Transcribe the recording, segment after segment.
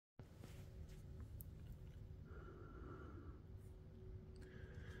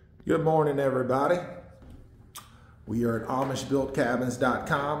Good morning, everybody. We are at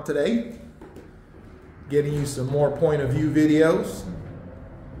Amish-built-cabins.com today, getting you some more point of view videos,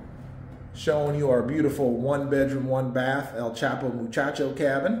 showing you our beautiful 1-bedroom, 1-bath El Chapo Muchacho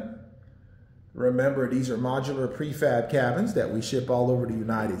cabin. Remember, these are modular prefab cabins that we ship all over the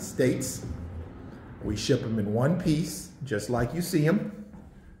United States. We ship them in one piece, just like you see them.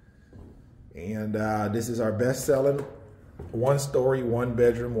 And this is our best-selling 1-story,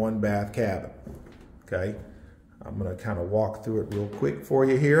 1-bedroom, 1-bath cabin. Okay, I'm gonna kind of walk through it real quick for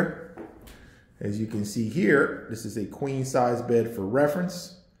you here. As you can see here, this is a queen size bed for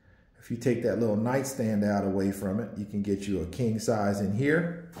reference. If you take that little nightstand out away from it, you can get you a king size in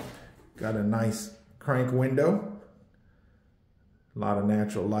here. Got a nice crank window. A lot of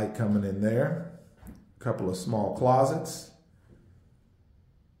natural light coming in there. A couple of small closets.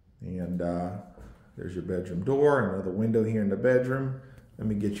 And there's your bedroom door, another window here in the bedroom. Let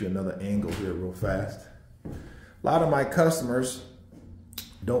me get you another angle here real fast. A lot of my customers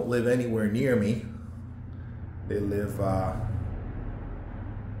don't live anywhere near me. They live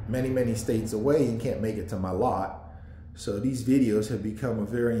many, many states away and can't make it to my lot. So these videos have become a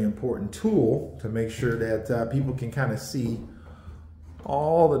very important tool to make sure that people can kind of see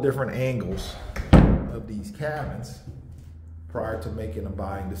all the different angles of these cabins prior to making a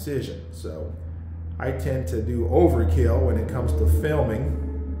buying decision. So I tend to do overkill when it comes to filming,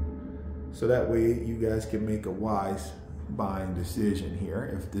 so that way you guys can make a wise buying decision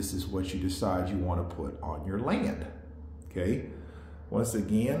here if this is what you decide you want to put on your land. Okay, once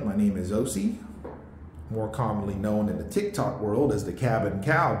again, my name is Osi, more commonly known in the TikTok world as the Cabin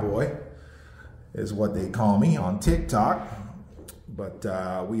Cowboy, is what they call me on TikTok. But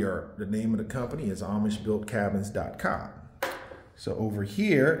the name of the company is Amish-built-cabins.com. So over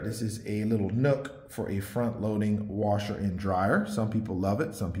here, this is a little nook for a front-loading washer and dryer. Some people love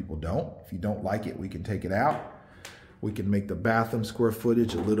it, some people don't. If you don't like it, we can take it out. We can make the bathroom square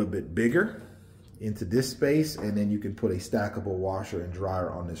footage a little bit bigger into this space, and then you can put a stackable washer and dryer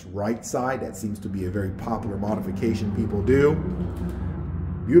on this right side. That seems to be a very popular modification people do.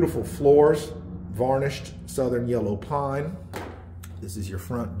 Beautiful floors, varnished southern yellow pine. This is your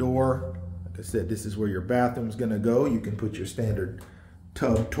front door. Like I said, this is where your bathroom's gonna go. You can put your standard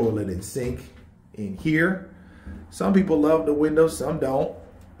tub, toilet, and sink in here. Some people love the window, some don't.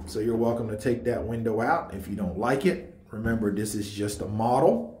 So you're welcome to take that window out if you don't like it. Remember, this is just a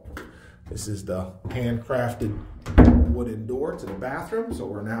model. This is the handcrafted wooden door to the bathroom. So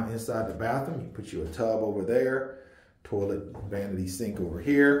we're now inside the bathroom. You put you a tub over there, toilet, vanity sink over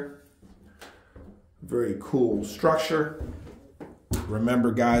here. Very cool structure.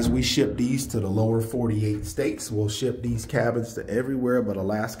 Remember, guys, we ship these to the lower 48 states. We'll ship these cabins to everywhere but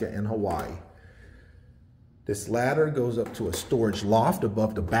Alaska and Hawaii. This ladder goes up to a storage loft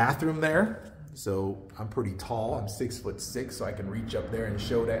above the bathroom there. So I'm pretty tall. I'm 6'6", so I can reach up there and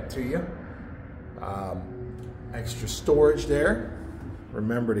show that to you. Extra storage there.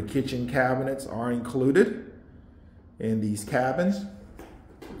 Remember, the kitchen cabinets are included in these cabins.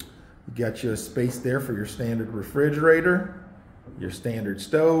 You got your space there for your standard refrigerator, your standard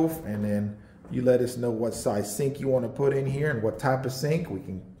stove, and then you let us know what size sink you want to put in here and what type of sink. We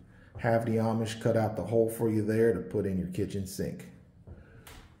can have the Amish cut out the hole for you there to put in your kitchen sink.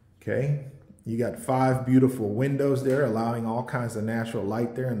 Okay, you got 5 beautiful windows there, allowing all kinds of natural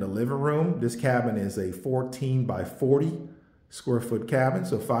light there in the living room. This cabin is a 14 by 40 square foot cabin,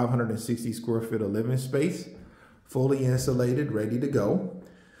 so 560 square feet of living space, fully insulated, ready to go.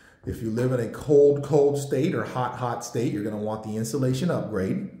 If you live in a cold, cold state or hot, hot state, you're going to want the insulation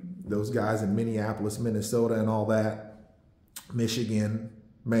upgrade. Those guys in Minneapolis, Minnesota, and all that, Michigan,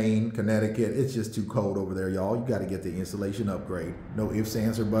 Maine, Connecticut, it's just too cold over there, y'all. You got to get the insulation upgrade. No ifs,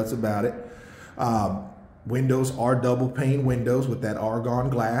 ands, or buts about it. Windows are double pane windows with that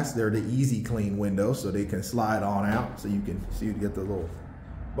argon glass. They're the easy clean windows, so they can slide on out. So you can see, you get the little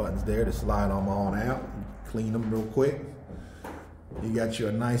buttons there to slide them on out. Clean them real quick. You got you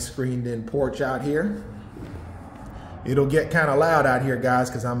a nice screened in porch out here. It'll get kind of loud out here, guys,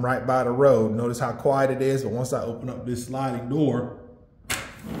 because I'm right by the road. Notice how quiet it is, but once I open up this sliding door,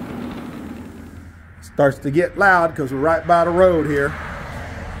 it starts to get loud because we're right by the road here.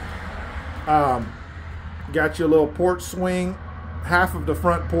 Got your little porch swing. Half of the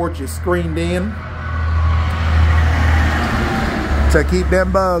front porch is screened in to keep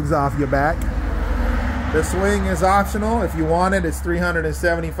them bugs off your back. The swing is optional. If you want it, it's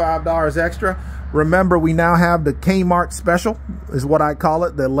 $375 extra. Remember, we now have the Kmart special, is what I call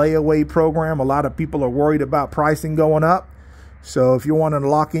it, the layaway program. A lot of people are worried about pricing going up. So if you want to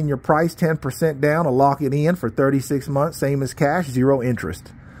lock in your price, 10% down, or lock it in for 36 months, same as cash, 0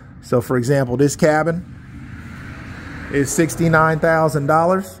 interest. So for example, this cabin is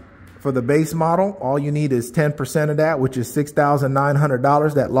 $69,000 for the base model. All you need is 10% of that, which is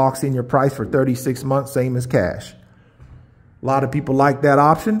 $6,900. That locks in your price for 36 months, same as cash. A lot of people like that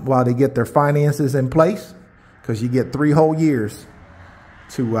option while they get their finances in place, because you get 3 whole years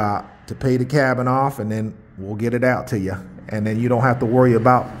to pay the cabin off, and then we'll get it out to you. And then you don't have to worry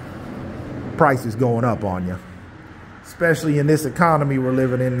about prices going up on you. Especially in this economy we're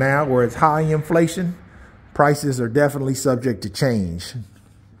living in now, where it's high inflation, prices are definitely subject to change.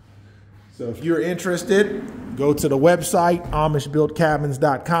 So if you're interested, go to the website,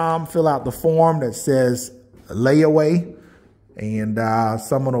 amishbuiltcabins.com, fill out the form that says layaway, and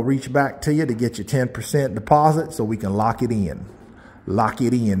someone will reach back to you to get your 10% deposit so we can lock it in. Lock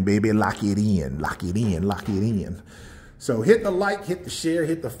it in, baby, lock it in, lock it in, lock it in. So hit the like, hit the share,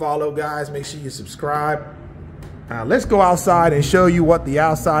 hit the follow, guys. Make sure you subscribe. Let's go outside and show you what the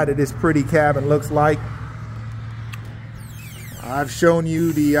outside of this pretty cabin looks like. I've shown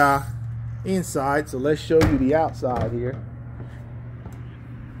you the inside, so let's show you the outside here.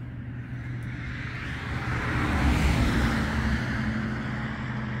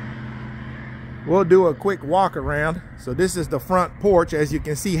 We'll do a quick walk around. So this is the front porch. As you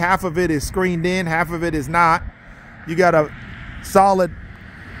can see, half of it is screened in, half of it is not. You got a solid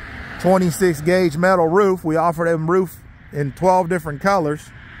 26 gauge metal roof. We offer them roof in 12 different colors.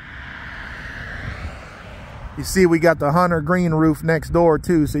 You see we got the hunter green roof next door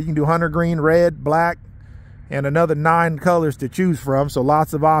too. So you can do hunter green, red, black, and another 9 colors to choose from. So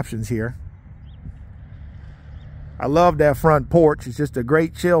lots of options here. I love that front porch. It's just a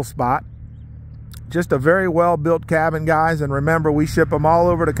great chill spot. Just a very well built cabin, guys. And remember, we ship them all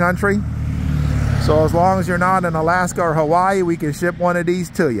over the country. So as long as you're not in Alaska or Hawaii, we can ship one of these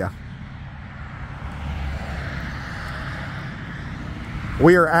to you.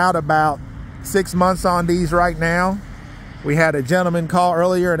 We are out about 6 months on these right now. We had a gentleman call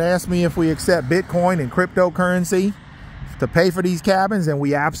earlier and ask me if we accept Bitcoin and cryptocurrency to pay for these cabins, and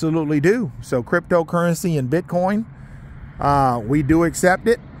we absolutely do. So cryptocurrency and Bitcoin, we do accept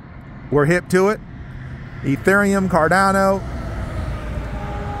it. We're hip to it. Ethereum, Cardano.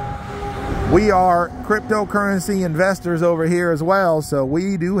 We are cryptocurrency investors over here as well, so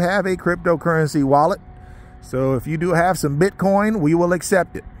we do have a cryptocurrency wallet. So if you do have some Bitcoin, we will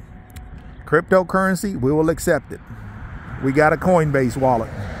accept it. Cryptocurrency, we will accept it. We got a Coinbase wallet.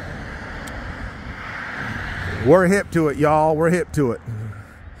 We're hip to it, y'all. We're hip to it.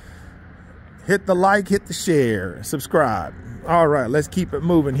 Hit the like, hit the share, subscribe. All right, let's keep it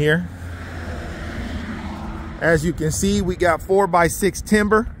moving here. As you can see, we got 4x6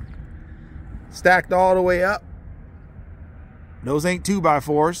 timber stacked all the way up. Those ain't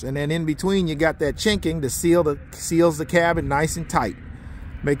 2x4s. And then in between, you got that chinking to seals the cabin nice and tight.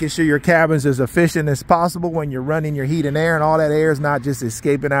 Making sure your cabin's as efficient as possible when you're running your heat and air, and all that air is not just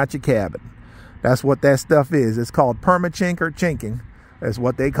escaping out your cabin. That's what that stuff is. It's called perma-chink or chinking. That's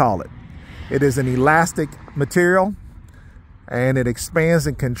what they call it. It is an elastic material, and it expands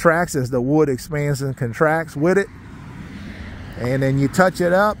and contracts as the wood expands and contracts with it. And then you touch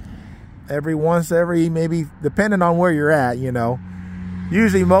it up maybe depending on where you're at, you know.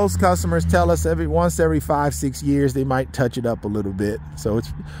 Usually most customers tell us every 5-6 years they might touch it up a little bit. So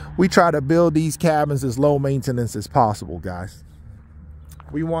we try to build these cabins as low maintenance as possible, guys.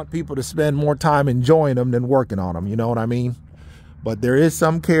 We want people to spend more time enjoying them than working on them, you know what I mean? But there is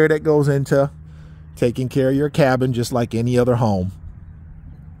some care that goes into taking care of your cabin just like any other home.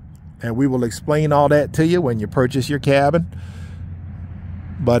 And we will explain all that to you when you purchase your cabin.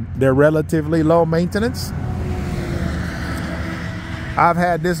 But they're relatively low maintenance. I've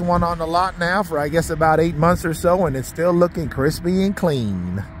had this one on the lot now for I guess about 8 months or so, and it's still looking crispy and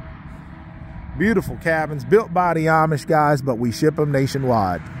clean. Beautiful cabins built by the Amish guys, but we ship them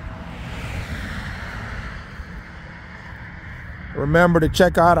nationwide. Remember to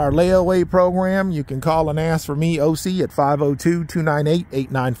check out our layaway program. You can call and ask for me, OC, at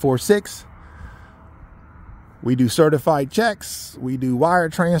 502-298-8946. We do certified checks, we do wire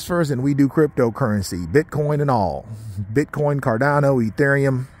transfers, and we do cryptocurrency, Bitcoin and all. Bitcoin, Cardano,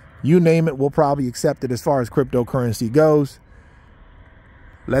 Ethereum, you name it, we'll probably accept it as far as cryptocurrency goes.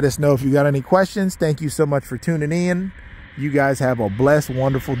 Let us know if you got any questions. Thank you so much for tuning in. You guys have a blessed,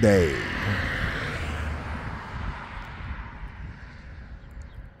 wonderful day.